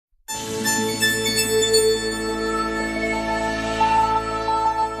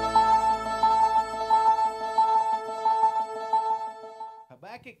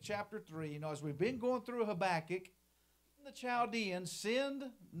chapter 3, as we've been going through Habakkuk, the Chaldeans send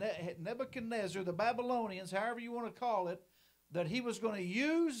Nebuchadnezzar, the Babylonians, however you want to call it, that he was going to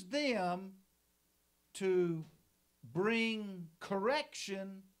use them to bring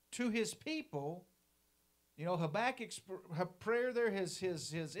correction to his people. Habakkuk's prayer there,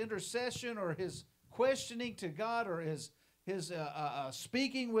 his intercession or his questioning to God or his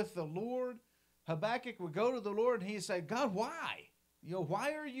speaking with the Lord, Habakkuk would go to the Lord and he'd say, God, why?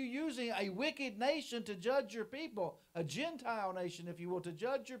 Why are you using a wicked nation to judge your people? A Gentile nation, if you will, to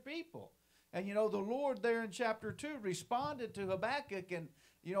judge your people. And, the Lord there in chapter 2 responded to Habakkuk and,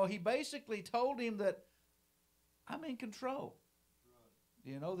 he basically told him that I'm in control.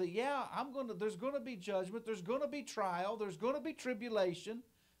 That there's going to be judgment, there's going to be trial, there's going to be tribulation,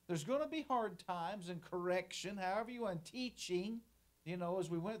 there's going to be hard times and correction, however you want, teaching. As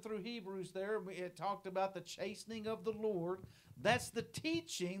we went through Hebrews there, it talked about the chastening of the Lord. That's the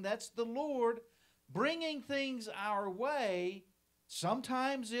teaching. That's the Lord bringing things our way.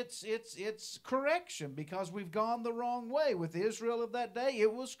 Sometimes it's correction because we've gone the wrong way. With Israel of that day,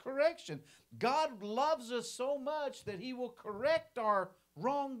 it was correction. God loves us so much that He will correct our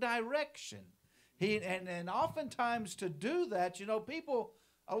wrong direction. And oftentimes to do that, people,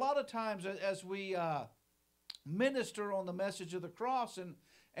 a lot of times as we minister on the message of the cross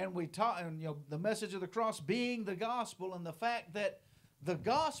and we talk, and the message of the cross being the gospel, and the fact that the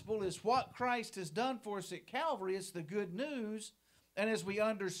gospel is what Christ has done for us at Calvary. It's the good news. And as we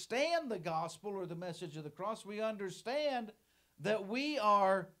understand the gospel or the message of the cross, we understand that we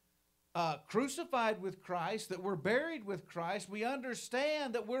are crucified with Christ, that we're buried with Christ. We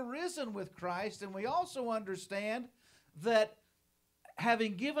understand that we're risen with Christ, and we also understand that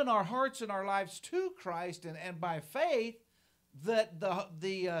having given our hearts and our lives to Christ and by faith, that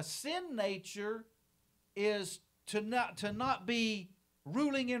the sin nature is to not be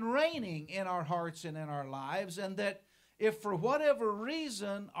ruling and reigning in our hearts and in our lives, and that if for whatever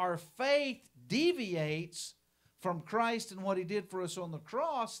reason our faith deviates from Christ and what He did for us on the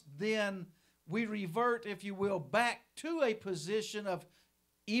cross, then we revert, if you will, back to a position of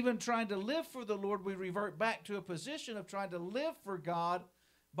even trying to live for the Lord. We revert back to a position of trying to live for God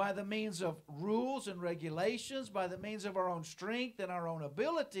by the means of rules and regulations, by the means of our own strength and our own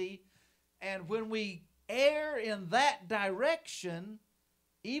ability. And when we err in that direction,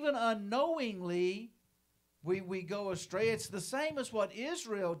 even unknowingly, we go astray. It's the same as what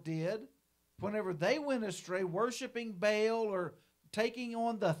Israel did whenever they went astray, worshiping Baal or taking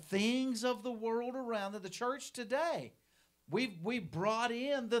on the things of the world around them. The church today, we've brought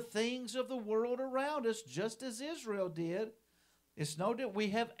in the things of the world around us just as Israel did. It's no that we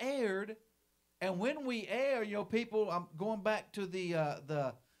have erred, and when we err, people. I'm going back to the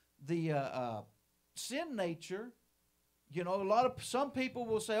sin nature. Some people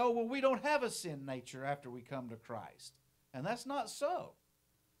will say, "Oh, well, we don't have a sin nature after we come to Christ," and that's not so.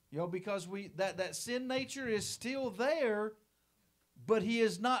 Because that sin nature is still there, but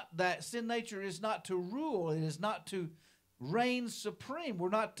that sin nature is not to rule. It is not to reign supreme. We're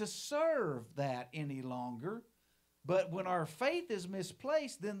not to serve that any longer. But when our faith is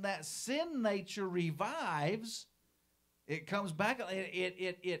misplaced, then that sin nature revives. It comes back.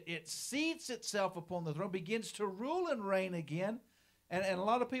 It seats itself upon the throne, begins to rule and reign again. And a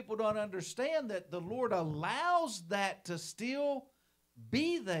lot of people don't understand that the Lord allows that to still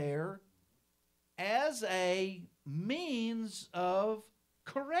be there as a means of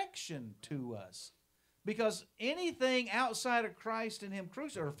correction to us. Because anything outside of Christ and Him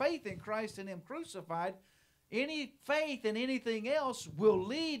crucified, or faith in Christ and Him crucified, any faith in anything else will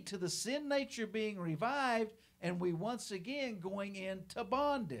lead to the sin nature being revived and we once again going into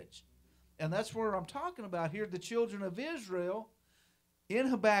bondage. And that's where I'm talking about here. The children of Israel in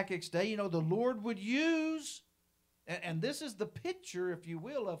Habakkuk's day, the Lord would use, and this is the picture, if you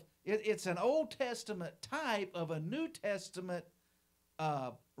will, of it's an Old Testament type of a New Testament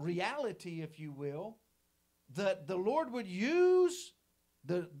reality, if you will, that the Lord would use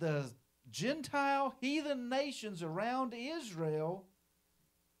the Gentile heathen nations around Israel,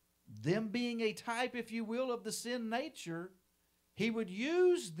 them being a type, if you will, of the sin nature. He would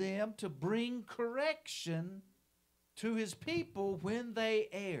use them to bring correction to His people when they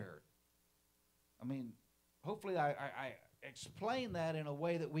erred. I mean, hopefully I explain that in a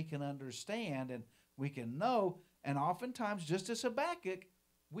way that we can understand and we can know. And oftentimes, just as Habakkuk,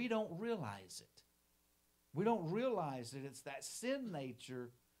 we don't realize it. We don't realize that it's that sin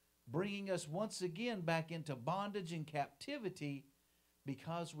nature bringing us once again back into bondage and captivity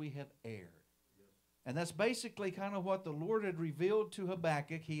because we have erred. And that's basically kind of what the Lord had revealed to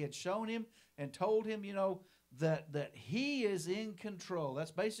Habakkuk. He had shown him and told him, that he is in control.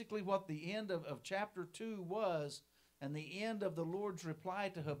 That's basically what the end of chapter 2 was, and the end of the Lord's reply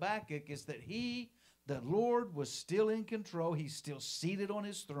to Habakkuk is that the Lord was still in control. He's still seated on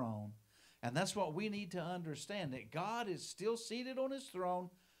his throne. And that's what we need to understand, that God is still seated on his throne,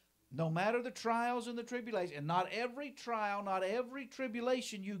 no matter the trials and the tribulation. And not every trial, not every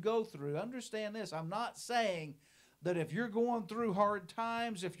tribulation you go through. Understand this. I'm not saying that if you're going through hard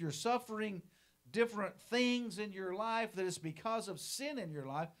times, if you're suffering different things in your life, that it's because of sin in your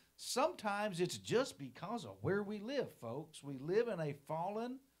life. Sometimes it's just because of where we live, folks. We live in a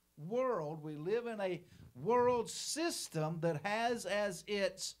fallen world. We live in a world system that has as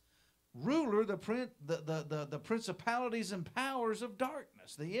its ruler the principalities and powers of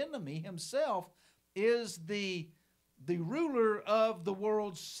darkness. The enemy himself is the ruler of the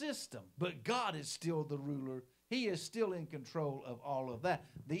world system, but God is still the ruler. He is still in control of all of that.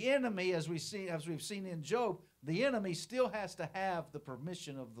 The enemy, as we've seen in Job, the enemy still has to have the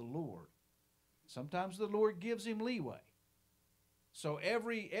permission of the Lord. Sometimes the Lord gives him leeway. So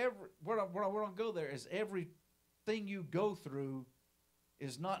where I want to go there is everything you go through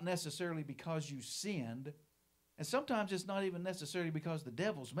is not necessarily because you sinned, and sometimes it's not even necessarily because the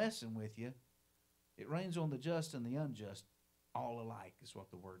devil's messing with you. It rains on the just and the unjust all alike, is what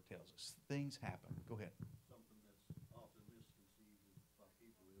the word tells us. Things happen. Go ahead. Something that's often misconceived by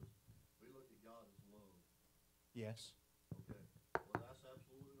people is we look at God as love. Yes. Okay. Well, that's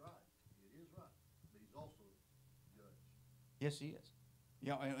absolutely right. It is right. But he's also judge. Yes, he is.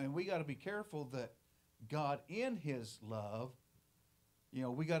 And we got to be careful that God, in his love,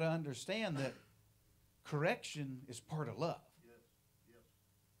 we got to understand that correction is part of love. Yes, yes.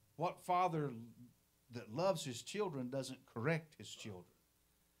 What father that loves his children doesn't correct his children?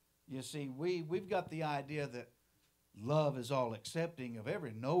 You see, we've got the idea that love is all accepting of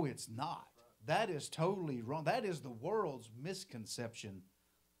every. No, it's not. That is totally wrong. That is the world's misconception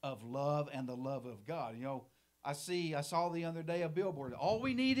of love and the love of God. I saw the other day a billboard. All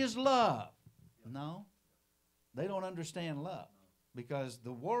we need is love. No, they don't understand love, because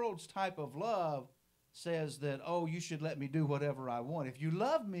the world's type of love says that, oh, you should let me do whatever I want. If you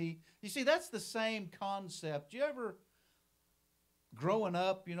love me, you see, that's the same concept. You ever, growing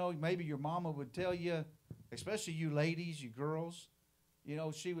up, maybe your mama would tell you, especially you ladies, you girls,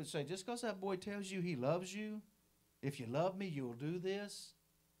 she would say, just because that boy tells you he loves you, if you love me, you'll do this.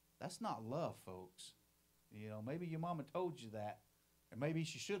 That's not love, folks. Maybe your mama told you that, or maybe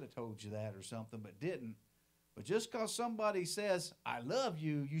she should have told you that or something, but didn't. But just because somebody says, I love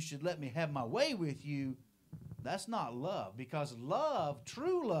you, you should let me have my way with you, that's not love. Because love,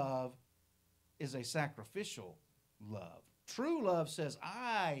 true love, is a sacrificial love. True love says,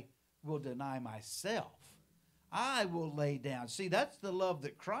 I will deny myself. I will lay down. See, that's the love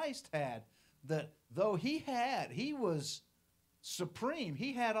that Christ had, that though he was supreme.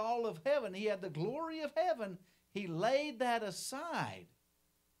 He had all of heaven. He had the glory of heaven. He laid that aside.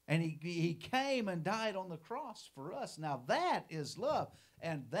 And he came and died on the cross for us. Now that is love.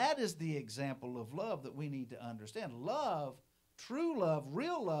 And that is the example of love that we need to understand. Love, true love,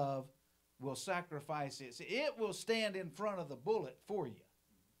 real love, will sacrifice it. See, it will stand in front of the bullet for you.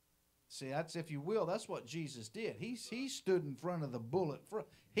 See, that's, if you will, that's what Jesus did. He stood in front of the bullet.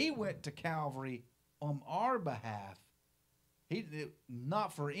 He went to Calvary on our behalf.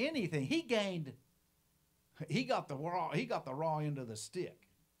 Not for anything. He got the raw end of the stick.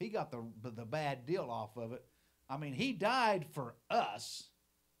 He got the bad deal off of it. I mean, he died for us,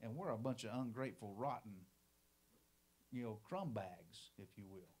 and we're a bunch of ungrateful, rotten, crumb bags, if you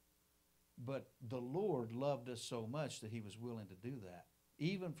will. But the Lord loved us so much that he was willing to do that,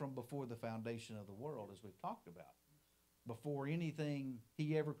 even from before the foundation of the world, as we've talked about. Before anything,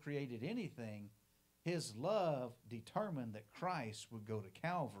 he ever created anything, his love determined that Christ would go to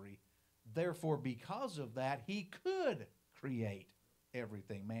Calvary. Therefore, because of that, he could create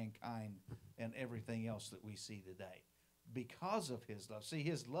everything, mankind, and everything else that we see today. Because of his love. See,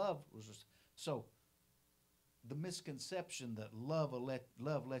 his love was... So, the misconception that love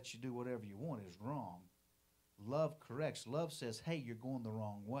lets you do whatever you want is wrong. Love corrects. Love says, hey, you're going the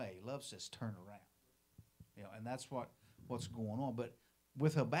wrong way. Love says, turn around. And that's what's going on. But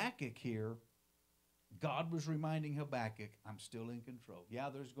with Habakkuk here, God was reminding Habakkuk, I'm still in control. Yeah,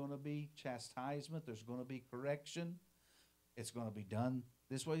 there's going to be chastisement. There's going to be correction. It's going to be done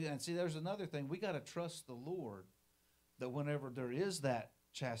this way. And see, there's another thing. We got to trust the Lord that whenever there is that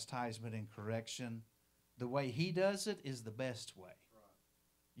chastisement and correction, the way he does it is the best way.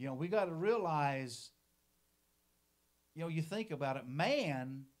 Right. We got to realize, you think about it,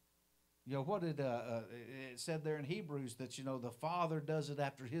 man, what did it said there in Hebrews that, the father does it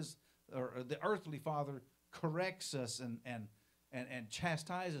after his, or the earthly father corrects us and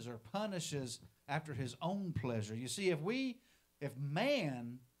chastises or punishes after his own pleasure. You see, if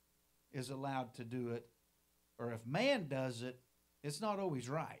man is allowed to do it, or if man does it, it's not always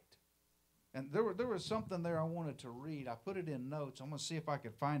right. And there was something there I wanted to read. I put it in notes. I'm going to see if I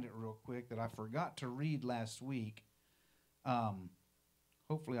could find it real quick that I forgot to read last week.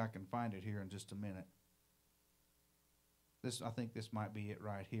 Hopefully I can find it here in just a minute. I think this might be it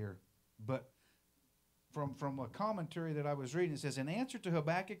right here. But from a commentary that I was reading, it says, in answer to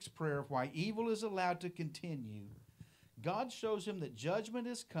Habakkuk's prayer of why evil is allowed to continue, God shows him that judgment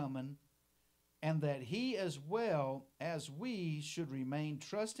is coming and that he as well as we should remain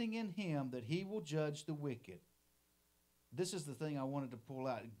trusting in him that he will judge the wicked. This is the thing I wanted to pull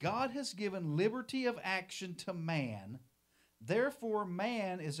out. God has given liberty of action to man. Therefore,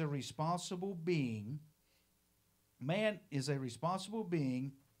 man is a responsible being. Man is a responsible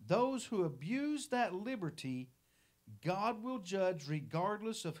being. Those who abuse that liberty, God will judge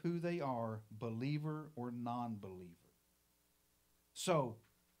regardless of who they are, believer or non-believer. So,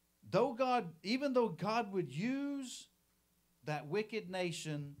 even though God would use that wicked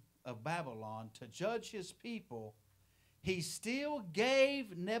nation of Babylon to judge his people, he still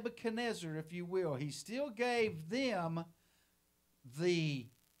gave Nebuchadnezzar, if you will, he still gave them the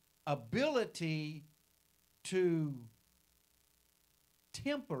ability to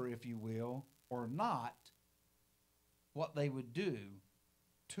temper, if you will, or not, what they would do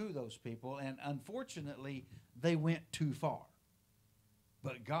to those people. And unfortunately, they went too far.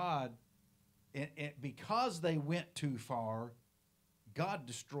 But God, because they went too far, God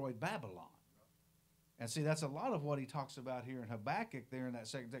destroyed Babylon. And see, that's a lot of what he talks about here in Habakkuk there in that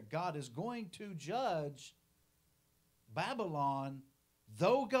second, that God is going to judge Babylon,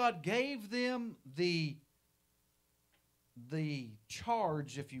 though God gave them the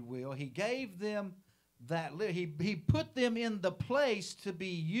charge, if you will. He gave them that, he put them in the place to be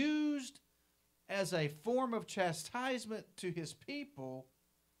used as a form of chastisement to his people.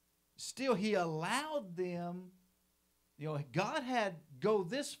 Still, he allowed them, God had go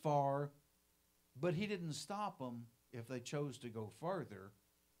this far, but he didn't stop them if they chose to go further.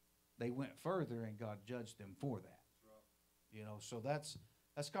 They went further, and God judged them for that. So that's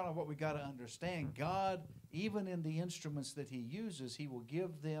kind of what we got to understand. God, even in the instruments that he uses, he will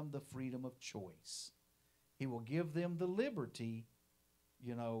give them the freedom of choice. He will give them the liberty,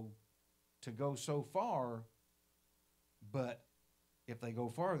 to go so far. But if they go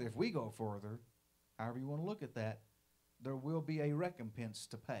farther, if we go further, however you want to look at that, there will be a recompense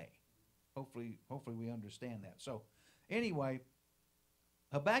to pay. Hopefully we understand that. So anyway,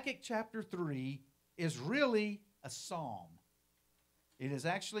 Habakkuk chapter 3 is really a psalm. It is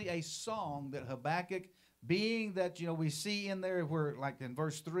actually a song that Habakkuk, being that, we see in there where, like in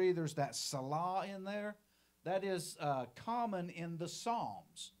verse 3, there's that Salah in there. That is common in the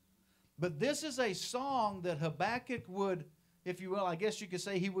Psalms. But this is a song that Habakkuk would, if you will, I guess you could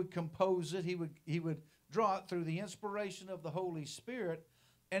say he would compose it. He would draw it through the inspiration of the Holy Spirit.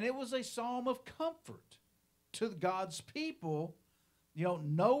 And it was a psalm of comfort to God's people,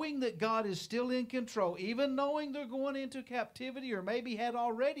 knowing that God is still in control, even knowing they're going into captivity, or maybe had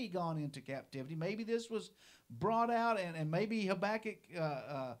already gone into captivity. Maybe this was brought out, and maybe Habakkuk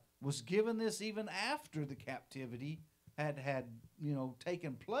was given this even after the captivity had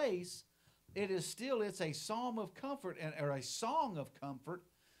taken place. It's a psalm of comfort, or a song of comfort.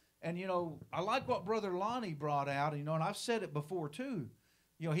 And, I like what Brother Lonnie brought out, and I've said it before too.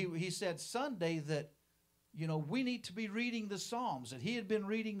 He said Sunday that, we need to be reading the Psalms, that he had been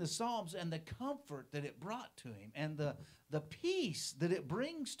reading the Psalms, and the comfort that it brought to him, and the peace that it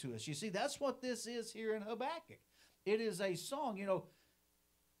brings to us. You see, that's what this is here in Habakkuk. It is a song.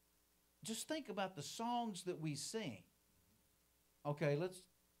 Just think about the songs that we sing. Okay,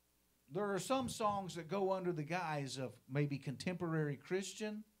 there are some songs that go under the guise of maybe contemporary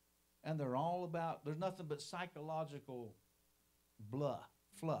Christian, and they're all about, there's nothing but psychological fluff.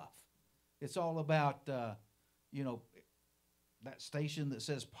 It's all about, that station that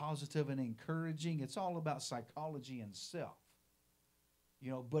says positive and encouraging. It's all about psychology and self.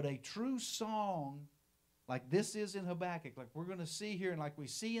 But a true song, like this is in Habakkuk, like we're going to see here, and like we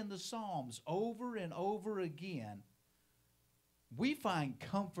see in the Psalms over and over again, we find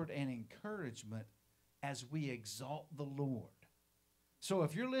comfort and encouragement as we exalt the Lord. So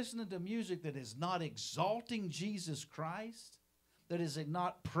if you're listening to music that is not exalting Jesus Christ, that is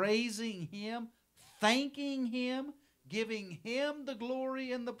not praising him, thanking him, giving him the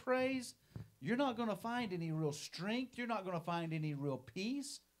glory and the praise, you're not going to find any real strength. You're not going to find any real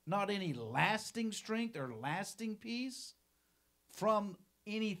peace, not any lasting strength or lasting peace from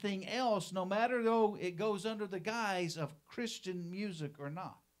anything else, no matter though it goes under the guise of Christian music or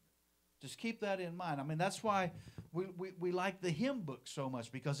not. Just keep that in mind. I mean, that's why we like the hymn book so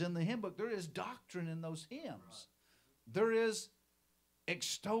much, because in the hymn book there is doctrine in those hymns. There is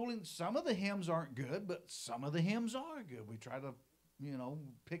extolling. Some of the hymns aren't good, but some of the hymns are good. We try to,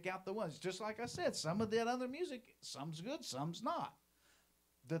 pick out the ones. Just like I said, some of that other music, some's good, some's not.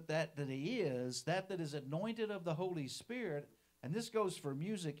 That is anointed of the Holy Spirit, and this goes for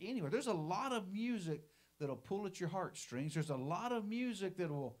music anywhere. There's a lot of music that'll pull at your heartstrings. There's a lot of music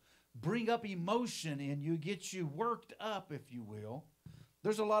that will bring up emotion in you, get you worked up, if you will.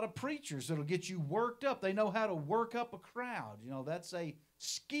 There's a lot of preachers that'll get you worked up. They know how to work up a crowd. That's a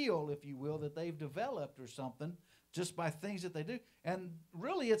skill, if you will, that they've developed or something just by things that they do. And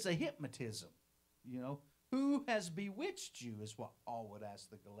really, it's a hypnotism. Who has bewitched you is what Paul would ask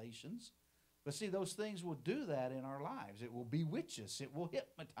the Galatians. But see, those things will do that in our lives. It will bewitch us. It will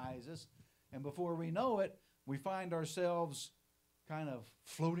hypnotize us. And before we know it, we find ourselves kind of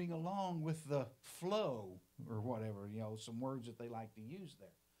floating along with the flow or whatever, some words that they like to use there.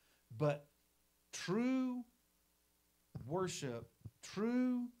 But true worship,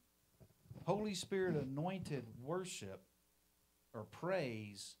 true Holy Spirit anointed worship or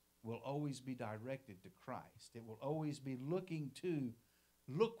praise will always be directed to Christ. It will always be looking to,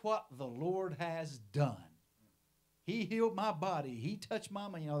 look what the Lord has done. He healed my body. He touched my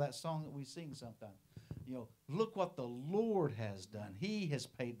mind. That song that we sing sometimes. Look what the Lord has done. He has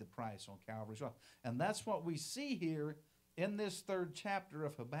paid the price on Calvary's cross. And that's what we see here in this 3rd chapter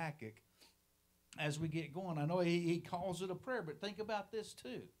of Habakkuk as we get going. I know he calls it a prayer, but think about this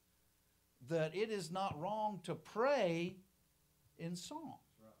too, that it is not wrong to pray in song.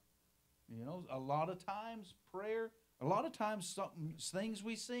 Right. A lot of times things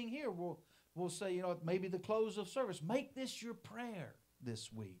we sing here, we'll say, maybe the close of service, make this your prayer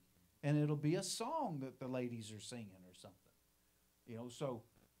this week. And it'll be a song that the ladies are singing or something. So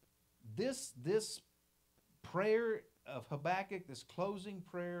this prayer of Habakkuk, this closing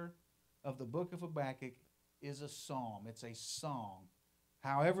prayer of the book of Habakkuk, is a psalm. It's a song.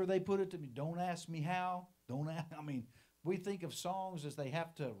 However they put it to me, don't ask me how. We think of songs as they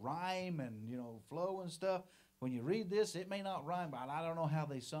have to rhyme and, flow and stuff. When you read this, it may not rhyme, but I don't know how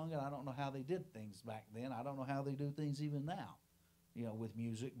they sung it. I don't know how they did things back then. I don't know how they do things even now, with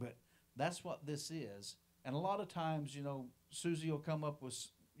music. But that's what this is. And a lot of times, Susie will come up with,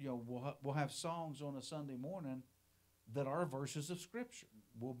 we'll have songs on a Sunday morning that are verses of Scripture.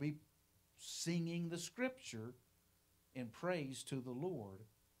 We'll be singing the Scripture in praise to the Lord.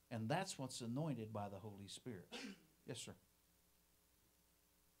 And that's what's anointed by the Holy Spirit. Yes, sir.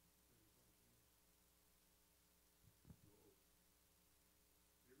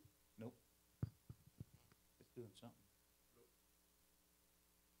 Nope. It's doing something.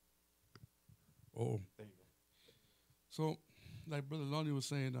 Oh. There you go. So, like Brother Lonnie was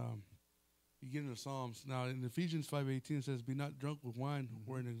saying, you get into Psalms. Now, in Ephesians 5:18, it says, be not drunk with wine,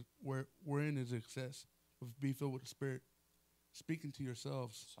 wherein is excess, but be filled with the Spirit, speaking to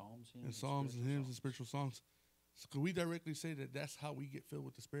yourselves. Psalms and hymns and spiritual songs. So could we directly say that that's how we get filled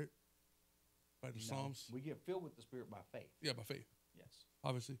with the Spirit? By the Psalms? We get filled with the Spirit by faith. Yeah, by faith. Yes.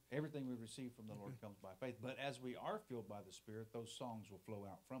 Obviously. Everything we receive from the Lord comes by faith. But as we are filled by the Spirit, those songs will flow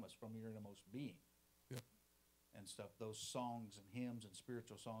out from us, from your innermost being. Yeah. And stuff. Those songs and hymns and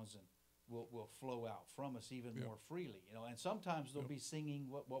spiritual songs will flow out from us even more freely. And sometimes they'll be singing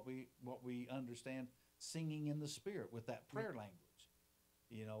what we understand, singing in the Spirit with that prayer language.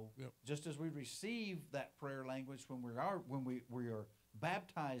 Just as we receive that prayer language when we are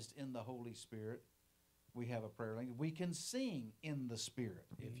baptized in the Holy Spirit, we have a prayer language. We can sing in the Spirit,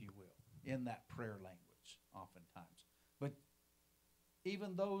 if you will, in that prayer language oftentimes. But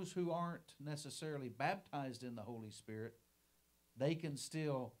even those who aren't necessarily baptized in the Holy Spirit, they can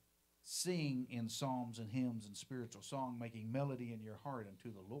still sing in psalms and hymns and spiritual song, making melody in your heart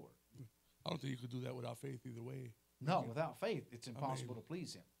unto the Lord. I don't think you could do that without faith either way. No, without faith, it's impossible to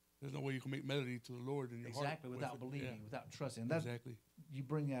please Him. There's no way you can make melody to the Lord in your heart. Exactly, without believing, without trusting. And exactly. You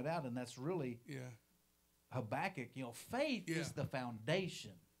bring that out, and that's really Habakkuk. Faith is the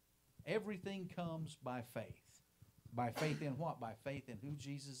foundation. Everything comes by faith. By faith in what? By faith in who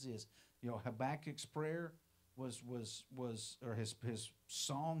Jesus is. Habakkuk's prayer was or his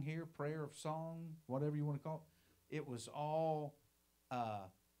song here, prayer of song, whatever you want to call it. It was all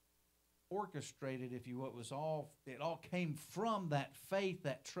orchestrated, if you will. It all came from that faith,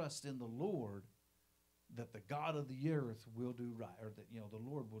 that trust in the Lord, that the God of the earth will do right, or that the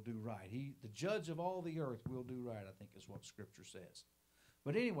Lord will do right. The judge of all the earth will do right, I think is what Scripture says.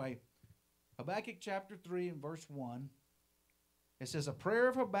 But anyway, Habakkuk chapter 3 and verse 1, It says, a prayer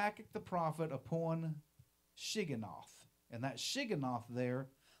of Habakkuk the prophet upon Shigionoth. And that Shigionoth there,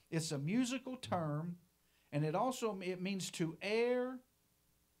 it's a musical term, and it means to err.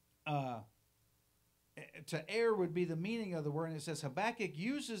 To err would be the meaning of the word. And it says Habakkuk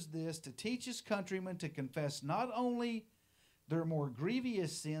uses this to teach his countrymen to confess not only their more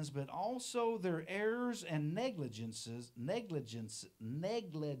grievous sins, but also their errors and negligences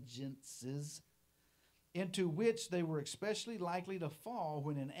into which they were especially likely to fall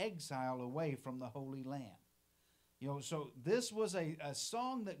when in exile away from the Holy Land. You know, so this was a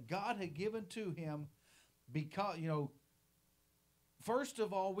song that God had given to him because, you know, first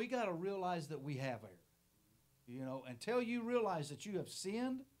of all, we got to realize that we have error. You know, until you realize that you have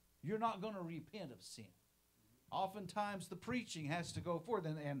sinned, you're not going to repent of sin. Oftentimes the preaching has to go forth.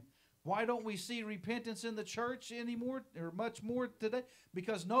 And why don't we see repentance in the church anymore or much more today?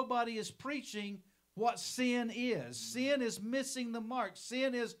 Because nobody is preaching what sin is. Sin is missing the mark.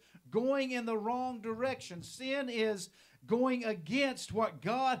 Sin is going in the wrong direction. Sin is going against what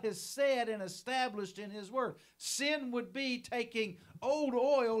God has said and established in His Word. Sin would be taking old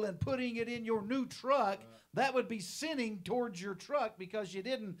oil and putting it in your new truck. That would be sinning towards your truck because you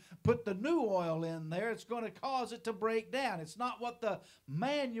didn't put the new oil in there. It's going to cause it to break down. It's not what the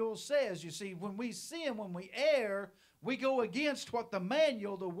manual says. You see, when we sin, when we err, we go against what the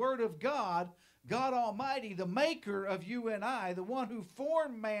manual, the Word of God, God Almighty, the maker of you and I, the one who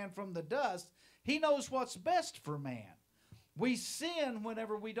formed man from the dust, He knows what's best for man. We sin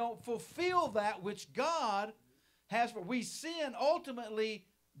whenever we don't fulfill that which God has. We sin wultimately.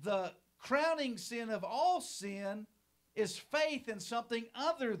 The crowning sin of all sin is faith in something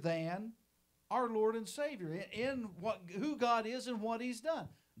other than our Lord and Savior, in who God is and what He's done.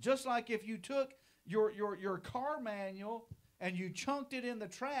 Just like if you took your car manual and you chunked it in the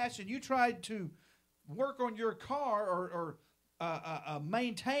trash and you tried to work on your car or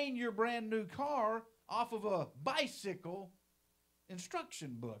maintain your brand new car off of a bicycle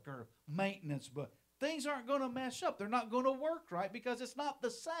instruction book or maintenance book, things aren't going to mesh up. They're not going to work right because it's not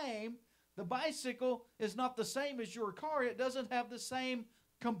the same. The bicycle is not the same as your car. It doesn't have the same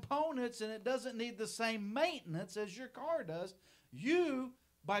components and it doesn't need the same maintenance as your car does. You,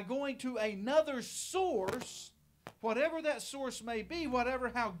 by going to another source, whatever that source may be,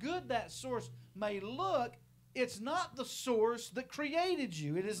 how good that source may look, it's not the source that created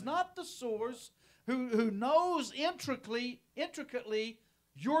you. It is not the source who knows intricately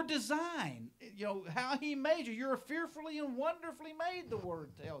your design, you know, how He made you. You're fearfully and wonderfully made, the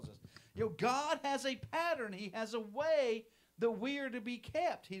Word tells us. You know, God has a pattern. He has a way that we are to be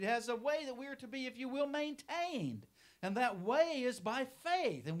kept. He has a way that we are to be, if you will, maintained. And that way is by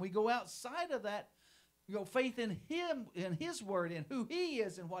faith. And we go outside of that, you know, faith in Him, in His Word, in who He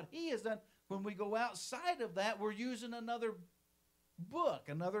is and what He has done. When we go outside of that, we're using another book,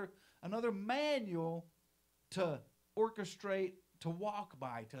 another manual to orchestrate, to walk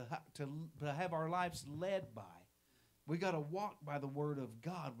by, to have our lives led by. We got to walk by the Word of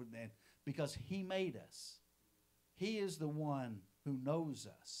God because He made us. He is the one who knows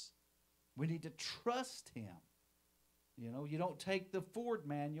us. We need to trust Him. You know, you don't take the Ford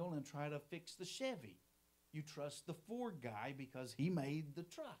manual and try to fix the Chevy. You trust the Ford guy because he made the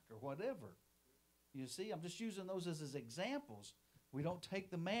truck or whatever. You see, I'm just using those as examples. We don't take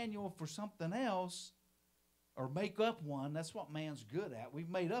the manual for something else or make up one. That's what man's good at. We've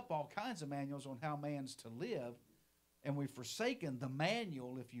made up all kinds of manuals on how man's to live, and we've forsaken the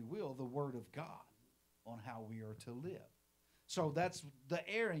manual, if you will, the Word of God on how we are to live. So that's the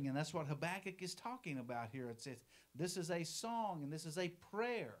erring, and that's what Habakkuk is talking about here. It says this is a song and this is a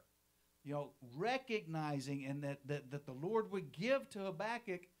prayer, you know, recognizing and that the Lord would give to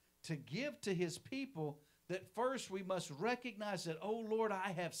Habakkuk to give to His people, that first we must recognize that, oh Lord,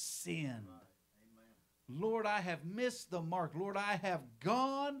 I have sinned. Right. Lord, I have missed the mark. Lord, I have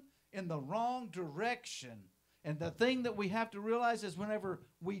gone in the wrong direction. And the thing that we have to realize is whenever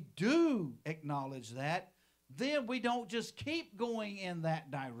we do acknowledge that, then we don't just keep going in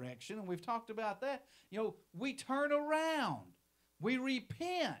that direction. And we've talked about that. You know, we turn around. We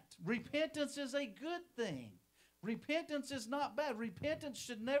repent. Repentance is a good thing. Repentance is not bad. Repentance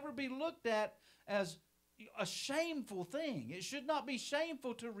should never be looked at as a shameful thing. It should not be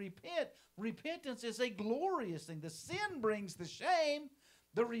shameful to repent. Repentance is a glorious thing. The sin brings the shame.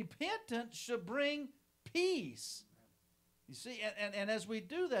 The repentance should bring peace. You see, and as we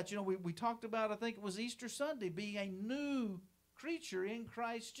do that, you know, we talked about, I think it was Easter Sunday, being a new creature in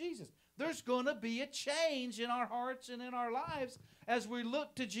Christ Jesus. There's going to be a change in our hearts and in our lives as we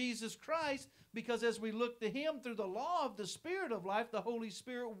look to Jesus Christ, because as we look to Him through the law of the Spirit of life, the Holy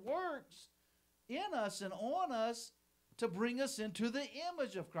Spirit works in us and on us to bring us into the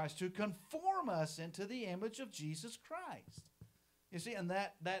image of Christ, to conform us into the image of Jesus Christ. You see, and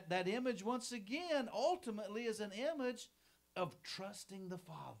that image, once again, ultimately is an image of trusting the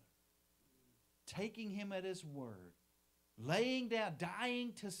Father, taking Him at His word, laying down,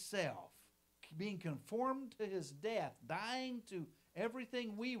 dying to self, being conformed to His death, dying to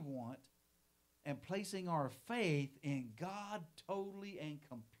everything we want, and placing our faith in God totally and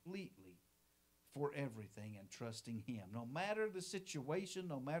completely for everything and trusting Him, no matter the situation,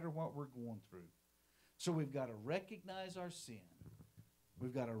 no matter what we're going through. So we've got to recognize our sin.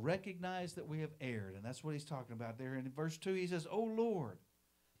 We've got to recognize that we have erred, and that's what he's talking about there. In verse 2, he says, O Lord,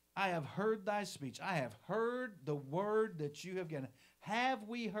 I have heard thy speech. I have heard the word that you have given. Have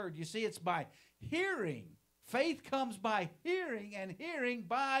we heard? You see, it's by hearing. Faith comes by hearing, and hearing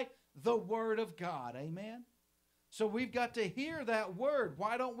by the word of God. Amen? So we've got to hear that word.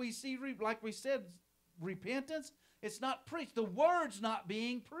 Why don't we see, like we said, repentance? It's not preached. The word's not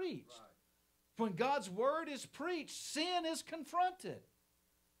being preached. Right. When God's word is preached, sin is confronted.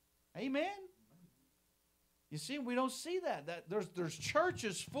 Amen? You see, we don't see that. There's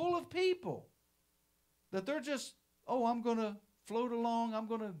churches full of people that they're just, I'm going to float along. I'm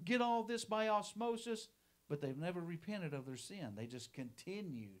going to get all this by osmosis. But they've never repented of their sin. They just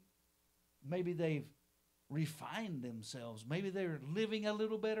continue. Maybe they've refined themselves. Maybe they're living a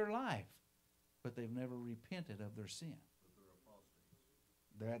little better life. But they've never repented of their sin. But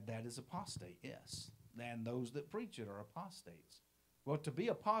they're apostates. That is apostate, yes. And those that preach it are apostates. Well, to be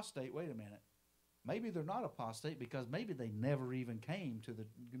apostate, wait a minute. Maybe they're not apostate because maybe they never even came to the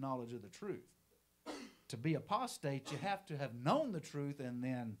knowledge of the truth. To be apostate, you have to have known the truth and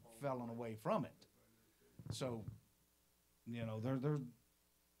then fallen away from it. So, they're wishy-washy.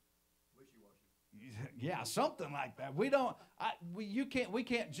 Yeah, something like that. We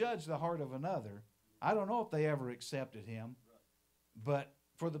can't judge the heart of another. I don't know if they ever accepted Him, but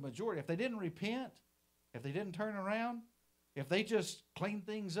for the majority, if they didn't repent, if they didn't turn around, if they just cleaned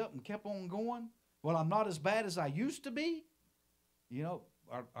things up and kept on going, well, I'm not as bad as I used to be.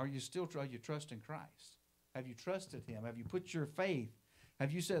 Are you trusting Christ? Have you trusted Him? Have you put your faith?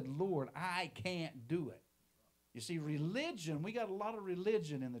 Have you said, Lord, I can't do it? You see, religion, we got a lot of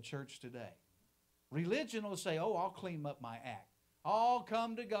religion in the church today. Religion will say, I'll clean up my act. I'll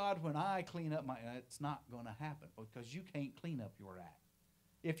come to God when I clean up my act. It's not going to happen because you can't clean up your act.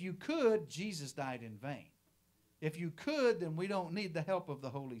 If you could, Jesus died in vain. If you could, then we don't need the help of the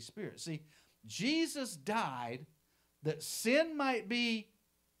Holy Spirit. See, Jesus died that sin might be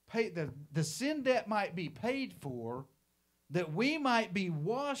paid, the sin debt might be paid for, that we might be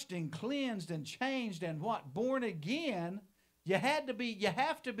washed and cleansed and changed and born again. You have to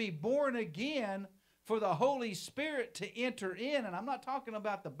be born again for the Holy Spirit to enter in. And I'm not talking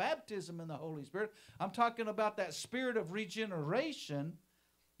about the baptism in the Holy Spirit. I'm talking about that spirit of regeneration.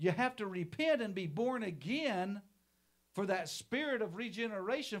 You have to repent and be born again for that spirit of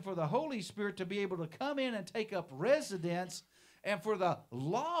regeneration, for the Holy Spirit to be able to come in and take up residence, and for the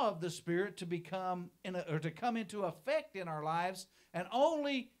law of the Spirit to come into effect in our lives. And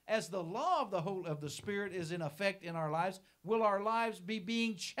only as the law of the Spirit is in effect in our lives will our lives be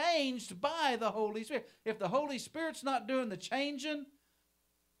being changed by the Holy Spirit. If the Holy Spirit's not doing the changing,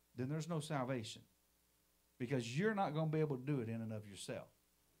 then there's no salvation, because you're not going to be able to do it in and of yourself.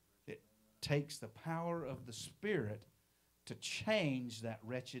 It takes the power of the Spirit to change that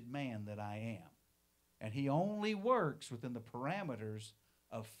wretched man that I am. And He only works within the parameters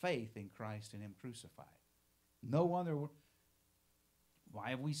of faith in Christ and Him crucified. No other. Why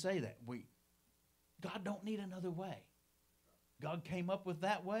have we say that? God don't need another way. God came up with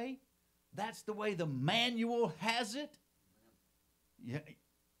that way. That's the way the manual has it.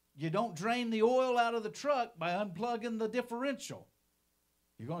 You don't drain the oil out of the truck by unplugging the differential.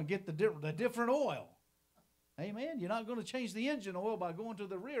 You're going to get the different oil. Amen. You're not going to change the engine oil by going to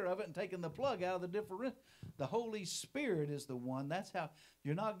the rear of it and taking the plug out of the differential. The Holy Spirit is the one. That's how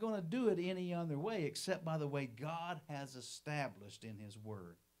you're not going to do it any other way except by the way God has established in His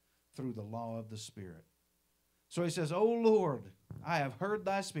Word through the law of the Spirit. So He says, O Lord, I have heard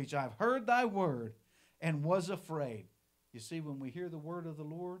thy speech. I have heard thy word and was afraid. You see, when we hear the word of the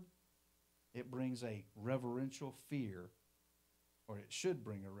Lord, it brings a reverential fear, or it should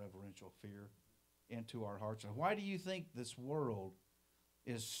bring a reverential fear into our hearts. And why do you think this world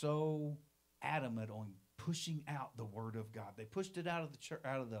is so adamant on pushing out the Word of God? They pushed it out of the church,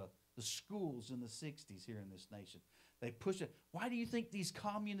 out of the schools in the 60s here in this nation. They push it. Why do you think these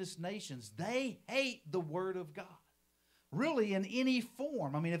communist nations, they hate the Word of God? Really, in any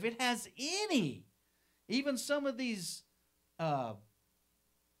form. I mean, if it has any, even some of these off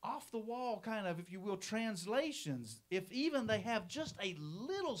off the wall kind of, if you will, translations, if even they have just a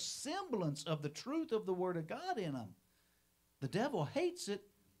little semblance of the truth of the Word of God in them, the devil hates it.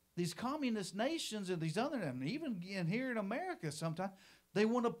 These communist nations and these other, and even in here in America sometimes, they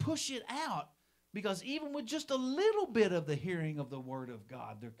want to push it out, because even with just a little bit of the hearing of the Word of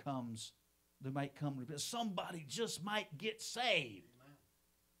God, there might come, somebody just might get saved.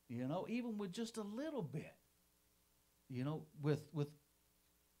 You know, even with just a little bit. You know, with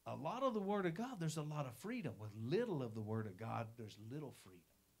a lot of the Word of God, there's a lot of freedom. With little of the Word of God, there's little freedom.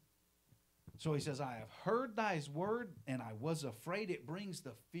 So he says, I have heard thy word, and I was afraid. It brings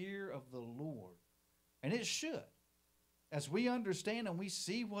the fear of the Lord. And it should. As we understand and we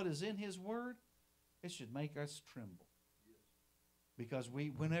see what is in his word, it should make us tremble. Because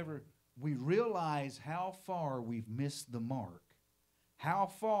whenever we realize how far we've missed the mark, how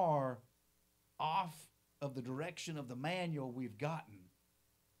far off of the direction of the manual we've gotten,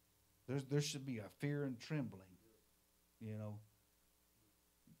 there should be a fear and trembling. You know,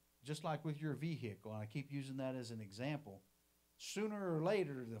 just like with your vehicle, and I keep using that as an example, sooner or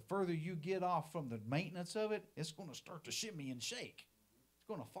later, the further you get off from the maintenance of it, it's going to start to shimmy and shake. It's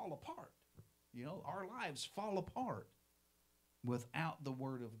going to fall apart. You know, our lives fall apart without the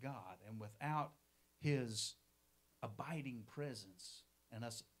Word of God and without his abiding presence and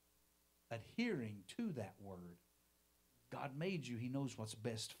us adhering to that Word. God made you. He knows what's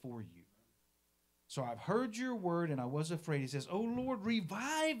best for you. So I've heard your word, and I was afraid. He says, O Lord,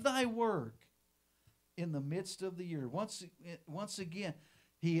 revive thy work in the midst of the year. Once again,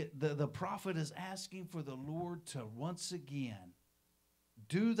 the prophet is asking for the Lord to once again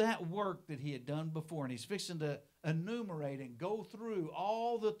do that work that he had done before. And he's fixing to enumerate and go through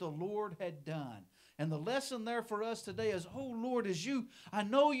all that the Lord had done. And the lesson there for us today is, oh Lord, I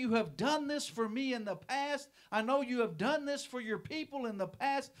know you have done this for me in the past. I know you have done this for your people in the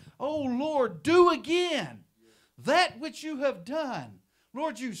past. Oh Lord, do again that which you have done.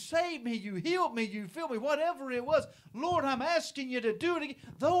 Lord, you saved me, you healed me, you filled me, whatever it was. Lord, I'm asking you to do it again.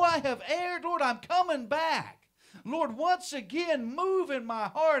 Though I have erred, Lord, I'm coming back. Lord, once again, move in my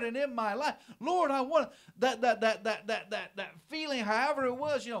heart and in my life. Lord, I want that feeling, however it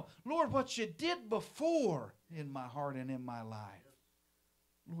was, Lord, what you did before in my heart and in my life.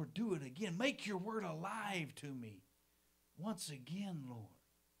 Lord, do it again. Make your word alive to me. Once again, Lord.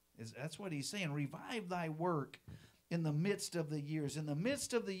 That's what he's saying. Revive thy work in the midst of the years. In the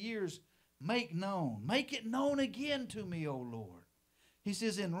midst of the years, make it known again to me, O Lord. He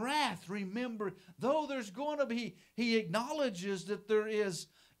says, in wrath, remember, though there's going to be, he acknowledges that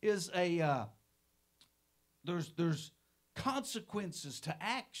there's consequences to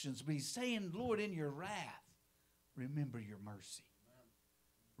actions, but he's saying, Lord, in your wrath, remember your mercy.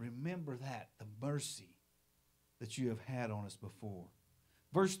 Remember the mercy that you have had on us before.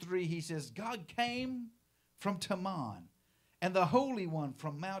 Verse 3, he says, God came from Teman, and the Holy One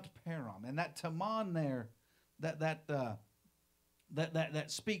from Mount Paran. And that Teman there,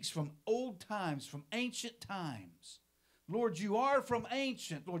 that speaks from old times, from ancient times. Lord, you are from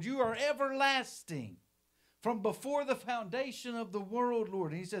ancient. Lord, you are everlasting. From before the foundation of the world,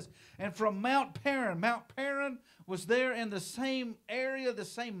 Lord. And he says, and from Mount Paran. Mount Paran was there in the same area, the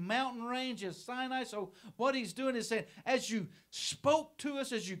same mountain range as Sinai. So what he's doing is saying, as you spoke to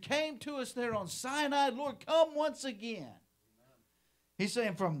us, as you came to us there on Sinai, Lord, come once again. Amen. He's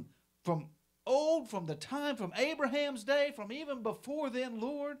saying from the time, from Abraham's day, from even before then,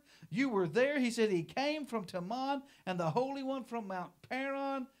 Lord, you were there. He said he came from Teman, and the Holy One from Mount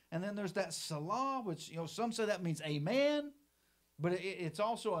Paran. And then there's that Salah, which, some say that means amen. But it's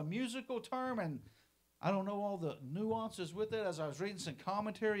also a musical term, and I don't know all the nuances with it. As I was reading some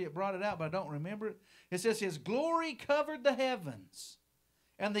commentary, it brought it out, but I don't remember it. It says, his glory covered the heavens,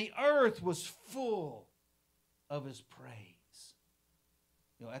 and the earth was full of his praise.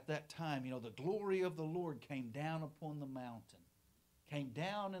 At that time, the glory of the Lord came down upon the mountain, came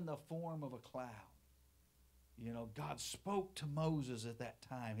down in the form of a cloud. God spoke to Moses at that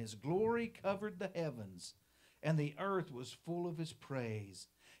time. His glory covered the heavens, and the earth was full of his praise.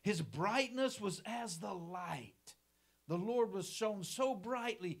 His brightness was as the light. The Lord was shown so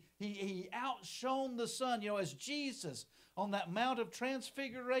brightly. He outshone the sun, as Jesus on that Mount of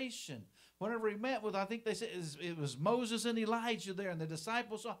Transfiguration. Whenever he met with, I think they said it was Moses and Elijah there, and the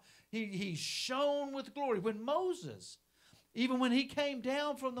disciples saw, he shone with glory. When Moses, even when he came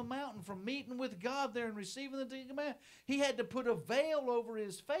down from the mountain from meeting with God there and receiving the command, he had to put a veil over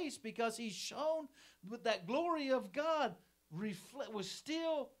his face because he shone with that glory of God was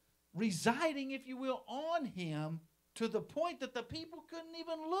still residing, if you will, on him, to the point that the people couldn't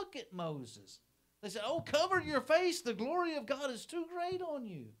even look at Moses. They said, oh, cover your face. The glory of God is too great on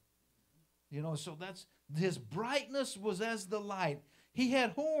you. You know, so that's, his brightness was as the light. He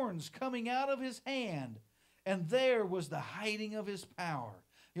had horns coming out of his hand, and there was the hiding of his power.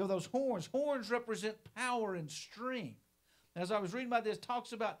 You know, those horns represent power and strength. As I was reading about this, it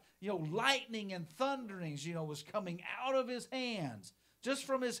talks about, you know, lightning and thunderings, you know, was coming out of his hands. Just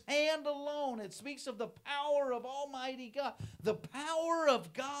from his hand alone, it speaks of the power of Almighty God, the power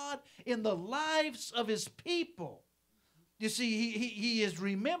of God in the lives of his people. You see, he is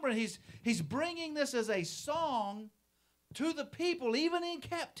remembering, he's bringing this as a song to the people, even in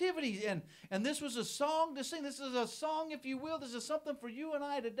captivity. And this was a song to sing. This is a song, if you will. This is something for you and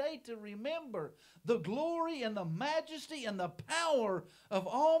I today to remember the glory and the majesty and the power of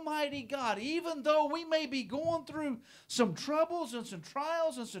Almighty God. Even though we may be going through some troubles and some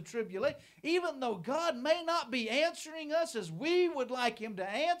trials and some tribulation, even though God may not be answering us as we would like Him to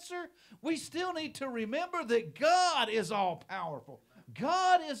answer, we still need to remember that God is all powerful.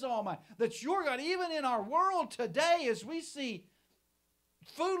 God is almighty. That's your God. Even in our world today, as we see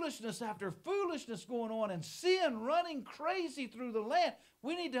foolishness after foolishness going on and sin running crazy through the land,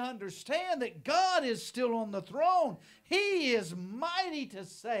 we need to understand that God is still on the throne. He is mighty to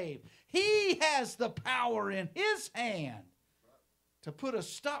save. He has the power in His hand to put a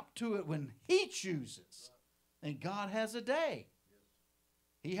stop to it when He chooses. And God has a day.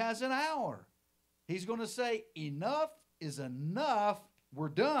 He has an hour. He's going to say, enough is enough, we're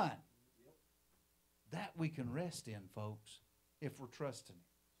done. That we can rest in, folks, if we're trusting Him.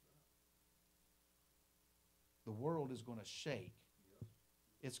 The world is going to shake.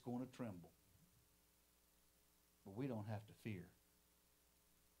 It's going to tremble. But we don't have to fear,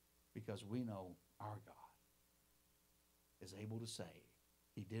 because we know our God is able to save.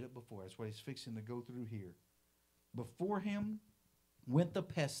 He did it before. That's what He's fixing to go through here. Before Him went the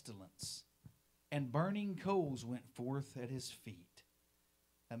pestilence, and burning coals went forth at His feet.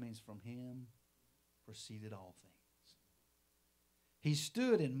 That means from Him proceeded all things. He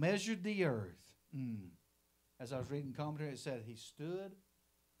stood and measured the earth. As I was reading commentary, it said He stood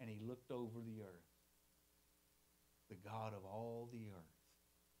and He looked over the earth. The God of all the earth,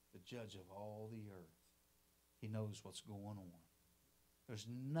 the judge of all the earth. He knows what's going on. There's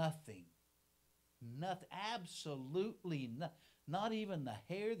nothing, absolutely nothing. Not even the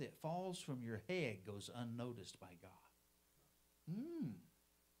hair that falls from your head goes unnoticed by God.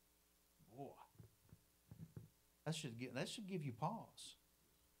 Boy, that should give you pause.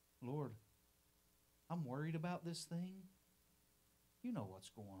 Lord, I'm worried about this thing. You know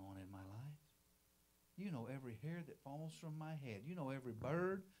what's going on in my life. You know every hair that falls from my head. You know every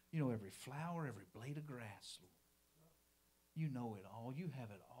bird. You know every flower, every blade of grass, Lord. You know it all. You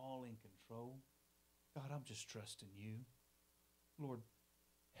have it all in control. God, I'm just trusting You. Lord,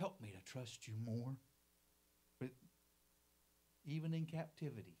 help me to trust You more. But even in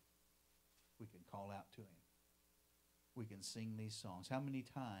captivity, we can call out to Him. We can sing these songs. How many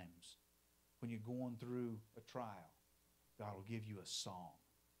times when you're going through a trial, God will give you a song.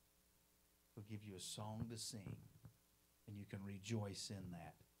 He'll give you a song to sing, and you can rejoice in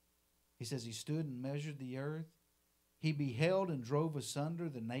that. He says He stood and measured the earth. He beheld and drove asunder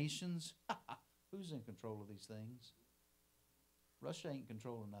the nations. Who's in control of these things? Russia ain't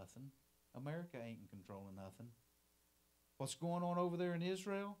controlling nothing. America ain't in control of nothing. What's going on over there in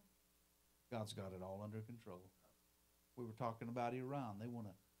Israel? God's got it all under control. We were talking about Iran.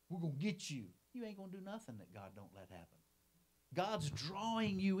 We're going to get you. You ain't going to do nothing that God don't let happen. God's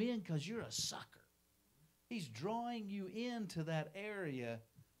drawing you in because you're a sucker. He's drawing you into that area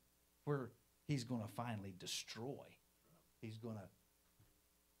where He's going to finally destroy. He's going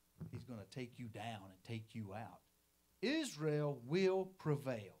to take you down and take you out. Israel will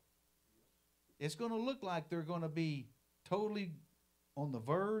prevail. It's going to look like they're going to be totally on the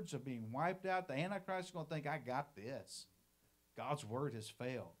verge of being wiped out. The Antichrist is going to think, I got this. God's word has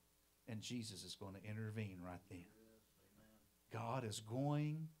failed. And Jesus is going to intervene right then. God is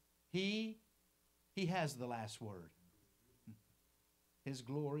going, He has the last word. His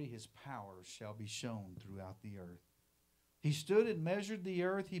glory, His power shall be shown throughout the earth. He stood and measured the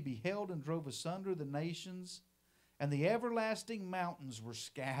earth. He beheld and drove asunder the nations. And the everlasting mountains were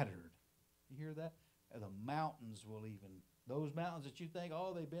scattered. You hear that? And the mountains will even, those mountains that you think,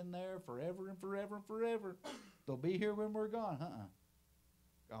 oh, they've been there forever and forever and forever. They'll be here when we're gone.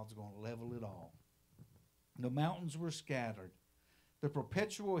 God's going to level it all. The mountains were scattered. The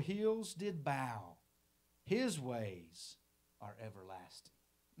perpetual hills did bow. His ways are everlasting.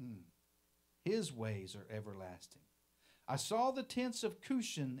 His ways are everlasting. I saw the tents of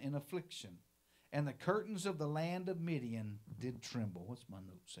Cushan in affliction, and the curtains of the land of Midian did tremble. What's my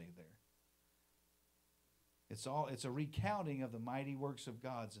note say there? It's a recounting of the mighty works of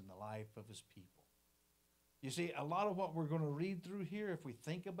God's in the life of his people. You see, a lot of what we're going to read through here, if we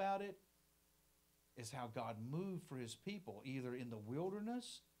think about it, is how God moved for his people, either in the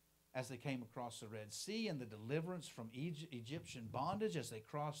wilderness as they came across the Red Sea, and the deliverance from Egyptian bondage as they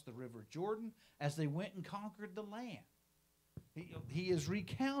crossed the River Jordan, as they went and conquered the land. He is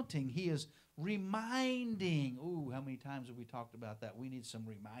recounting, he is reminding. Ooh, how many times have we talked about that? We need some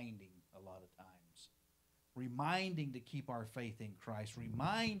reminding a lot of times. Reminding to keep our faith in Christ,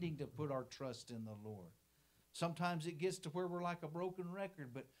 reminding to put our trust in the Lord. Sometimes it gets to where we're like a broken record,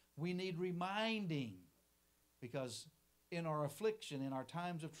 but we need reminding, because in our affliction, in our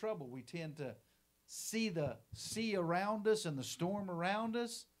times of trouble, we tend to see the sea around us and the storm around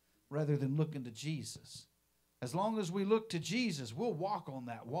us rather than looking to Jesus. As long as we look to Jesus, we'll walk on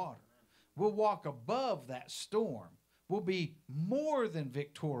that water. We'll walk above that storm. We'll be more than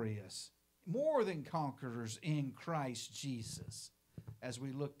victorious, more than conquerors in Christ Jesus as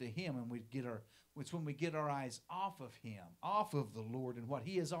we look to him, and it's when we get our eyes off of him, off of the Lord and what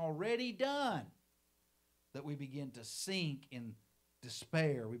he has already done, that we begin to sink in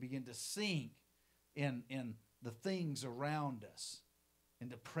despair. We begin to sink in the things around us, in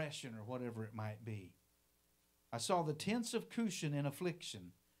depression or whatever it might be. I saw the tents of Cushan in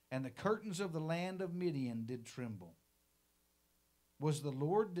affliction, and the curtains of the land of Midian did tremble. Was the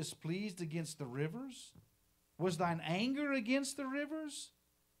Lord displeased against the rivers? Was thine anger against the rivers?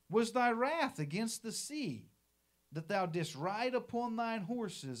 Was thy wrath against the sea, that thou didst ride upon thine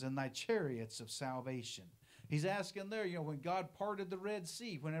horses and thy chariots of salvation? He's asking there, when God parted the Red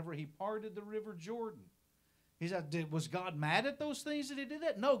Sea, whenever he parted the River Jordan. He said, was God mad at those things that he did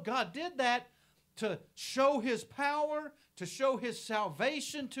that? No, God did that to show his power, to show his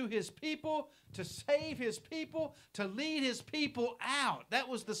salvation to his people, to save his people, to lead his people out. That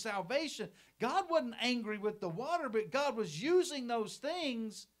was the salvation. God wasn't angry with the water, but God was using those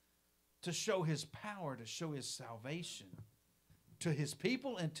things to show his power, to show his salvation to his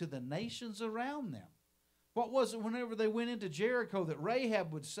people and to the nations around them. What was it whenever they went into Jericho that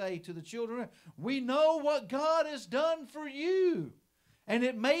Rahab would say to the children, we know what God has done for you, and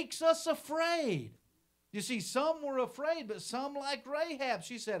it makes us afraid. You see, some were afraid, but some, like Rahab,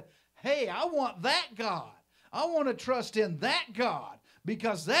 she said, hey, I want that God. I want to trust in that God,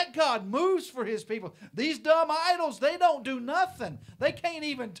 because that God moves for his people. These dumb idols, they don't do nothing. They can't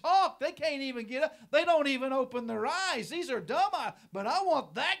even talk. They can't even get up. They don't even open their eyes. These are dumb idols, but I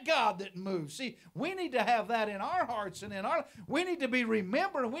want that God that moves. See, we need to have that in our hearts and in our, we need to be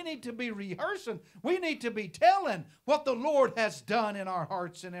remembering. We need to be rehearsing. We need to be telling what the Lord has done in our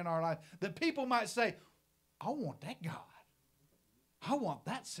hearts and in our life, that people might say, I want that God. I want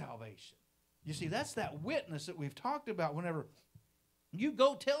that salvation. You see, that's that witness that we've talked about. Whenever you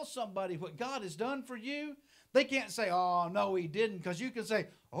go tell somebody what God has done for you, they can't say, oh, no, he didn't, because you can say,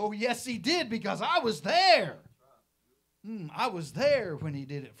 oh, yes, he did, because I was there. I was there when he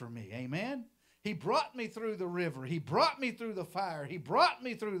did it for me. Amen? He brought me through the river. He brought me through the fire. He brought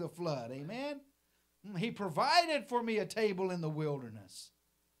me through the flood. Amen? He provided for me a table in the wilderness.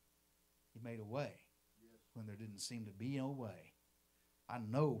 He made a way when there didn't seem to be no way. I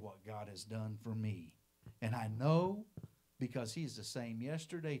know what God has done for me. And I know because he's the same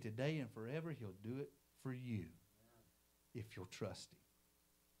yesterday, today, and forever, he'll do it for you if you'll trust him.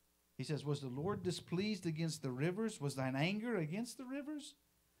 He says, was the Lord displeased against the rivers? Was thine anger against the rivers?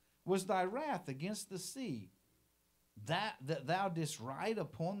 Was thy wrath against the sea? That thou didst ride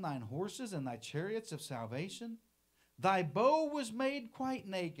upon thine horses and thy chariots of salvation? Thy bow was made quite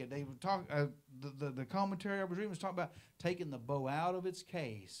naked. They were talking. The commentary I was reading was talking about taking the bow out of its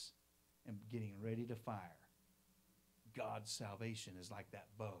case and getting ready to fire. God's salvation is like that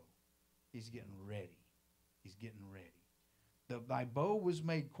bow. He's getting ready. He's getting ready. Thy bow was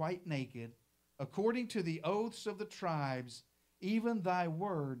made quite naked, according to the oaths of the tribes, even thy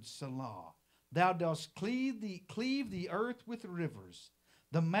word, Selah. Thou dost cleave the earth with rivers.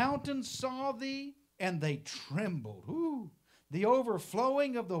 The mountains saw thee, and they trembled. Ooh. The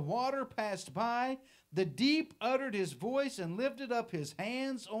overflowing of the water passed by. The deep uttered his voice and lifted up his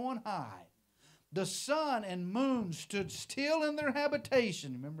hands on high. The sun and moon stood still in their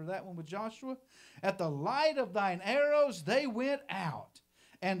habitation. Remember that one with Joshua? At the light of thine arrows they went out,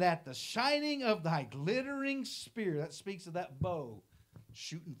 and at the shining of thy glittering spear. That speaks of that bow,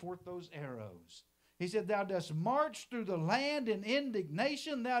 shooting forth those arrows. He said, thou dost march through the land in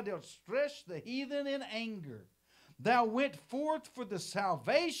indignation. Thou dost stretch the heathen in anger. Thou went forth for the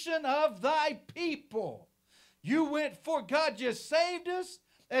salvation of thy people. You went for God just saved us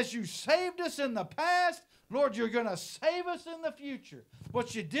as you saved us in the past. Lord, you're going to save us in the future.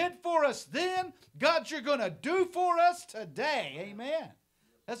 What you did for us then, God, you're going to do for us today. Amen.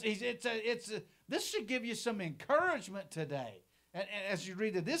 This should give you some encouragement today. And as you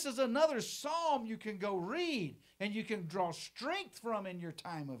read it, this is another psalm you can go read and you can draw strength from in your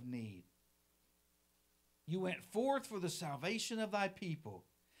time of need. You went forth for the salvation of thy people,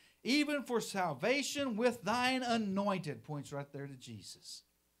 even for salvation with thine anointed. Points right there to Jesus,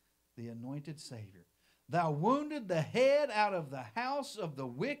 the anointed Savior. Thou wounded the head out of the house of the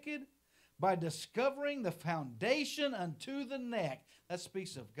wicked by discovering the foundation unto the neck. That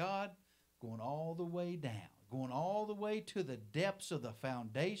speaks of God going all the way down, going all the way to the depths of the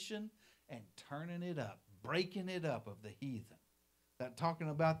foundation and turning it up, breaking it up of the heathen. That talking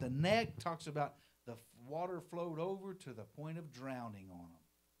about the neck talks about the water flowed over to the point of drowning on them.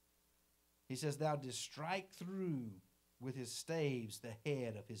 He says, thou didst strike through with his staves the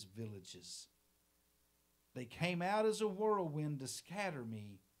head of his villages. They came out as a whirlwind to scatter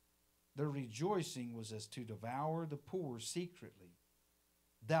me. Their rejoicing was as to devour the poor secretly.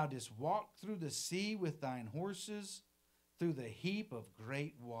 Thou didst walk through the sea with thine horses, through the heap of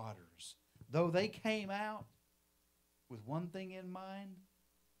great waters. Though they came out with one thing in mind,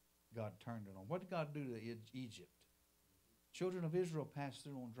 God turned it on. What did God do to Egypt? Children of Israel passed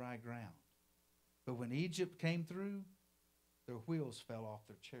through on dry ground. But when Egypt came through, their wheels fell off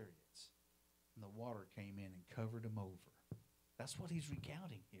their chariots, and the water came in and covered them over. That's what he's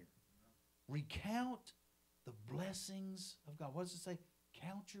recounting here. Recount the blessings of God. What does it say?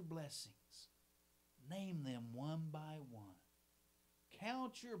 Count your blessings. Name them one by one.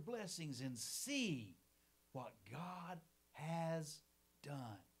 Count your blessings and see what God has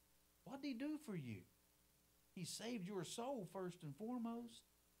done. What did he do for you? He saved your soul first and foremost.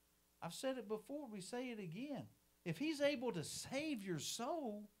 I've said it before. We say it again. If he's able to save your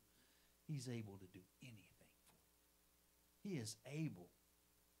soul, he's able to do anything for you. He is able.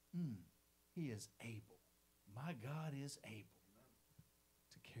 He is able. My God is able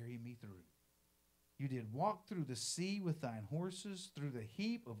to carry me through. You did walk through the sea with thine horses, through the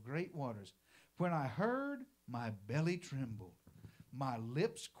heap of great waters. When I heard, my belly trembled. My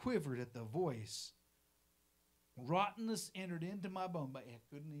lips quivered at the voice. Rottenness entered into my bone, but I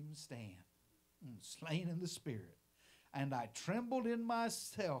couldn't even stand. Slain in the spirit. And I trembled in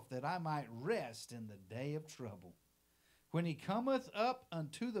myself that I might rest in the day of trouble. When he cometh up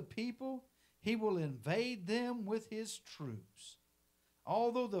unto the people, he will invade them with his troops.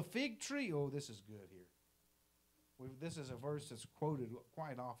 Although the fig tree, oh, this is good here. This is a verse that's quoted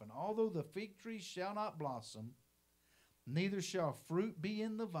quite often. Although the fig tree shall not blossom, neither shall fruit be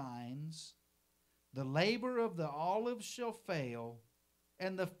in the vines, the labor of the olive shall fail,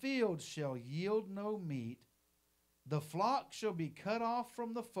 and the field shall yield no meat. The flock shall be cut off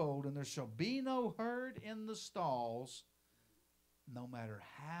from the fold, and there shall be no herd in the stalls, no matter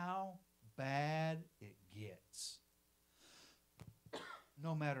how bad it gets.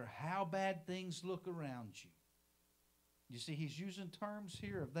 No matter how bad things look around you. You see, he's using terms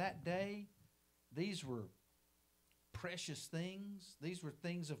here of that day. These were precious things. These were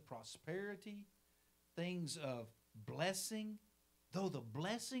things of prosperity, things of blessing. Though the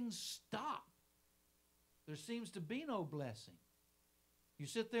blessings stop, there seems to be no blessing. You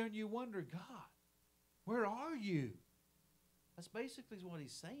sit there and you wonder, God, where are you? That's basically what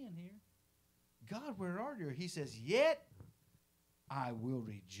he's saying here. God, where are you? He says, yet I will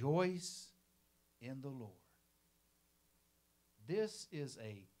rejoice in the Lord. This is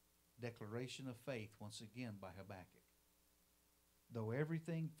a declaration of faith, once again, by Habakkuk. Though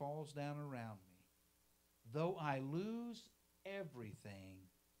everything falls down around me, though I lose everything,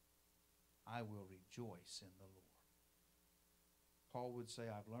 I will rejoice in the Lord. Paul would say,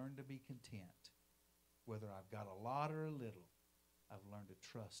 I've learned to be content. Whether I've got a lot or a little, I've learned to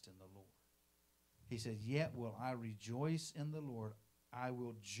trust in the Lord. He said, yet will I rejoice in the Lord. I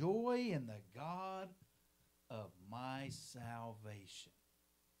will joy in the God of my salvation.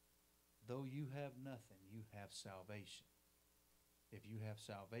 Though you have nothing, you have salvation. If you have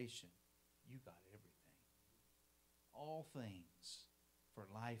salvation, you got everything. All things for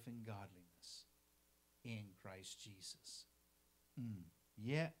life and godliness in Christ Jesus.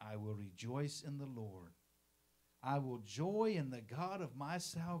 Yet I will rejoice in the Lord. I will joy in the God of my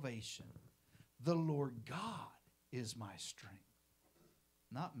salvation. The Lord God is my strength.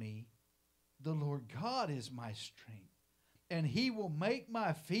 Not me. The Lord God is my strength. And he will make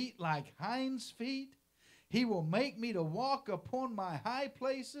my feet like hinds' feet. He will make me to walk upon my high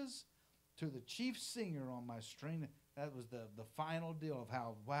places. To the chief singer on my string. That was the final deal of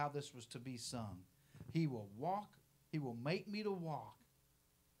how this was to be sung. He will walk. He will make me to walk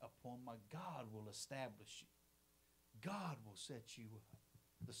upon my God will establish you. God will set you up.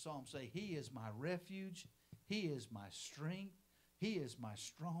 The Psalms say, He is my refuge. He is my strength. He is my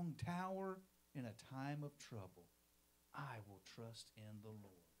strong tower in a time of trouble. I will trust in the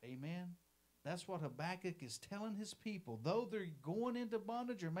Lord. Amen? That's what Habakkuk is telling his people. Though they're going into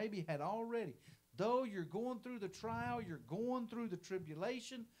bondage, or maybe had already, though you're going through the trial, you're going through the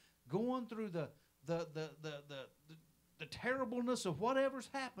tribulation, going through the terribleness of whatever's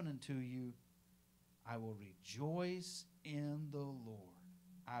happening to you, I will rejoice in the Lord.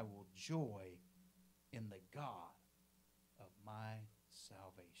 I will joy in the God of my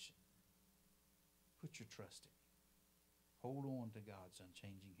salvation. Put your trust in Him. Hold on to God's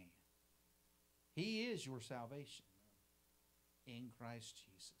unchanging hand. He is your salvation in Christ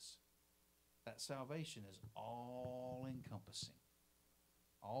Jesus. That salvation is all-encompassing.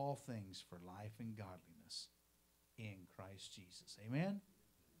 All things for life and godliness in Christ Jesus. Amen?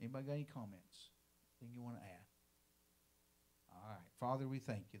 Anybody got any comments? Anything you want to add? All right. Father, we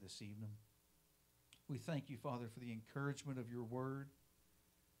thank you this evening. We thank you, Father, for the encouragement of your word.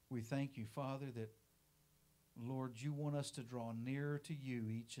 We thank you, Father, that, Lord, you want us to draw nearer to you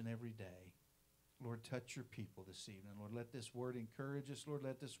each and every day. Lord, touch your people this evening. Lord, let this word encourage us. Lord,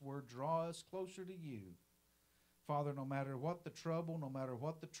 let this word draw us closer to you. Father, no matter what the trouble, no matter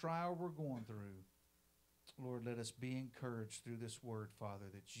what the trial we're going through, Lord, let us be encouraged through this word, Father,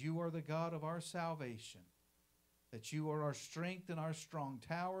 that you are the God of our salvation, that you are our strength and our strong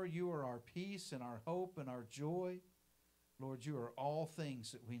tower. You are our peace and our hope and our joy. Lord, you are all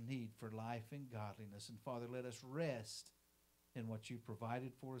things that we need for life and godliness. And Father, let us rest in what you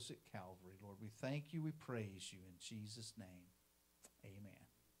provided for us at Calvary. Lord, we thank you, we praise you in Jesus' name. Amen.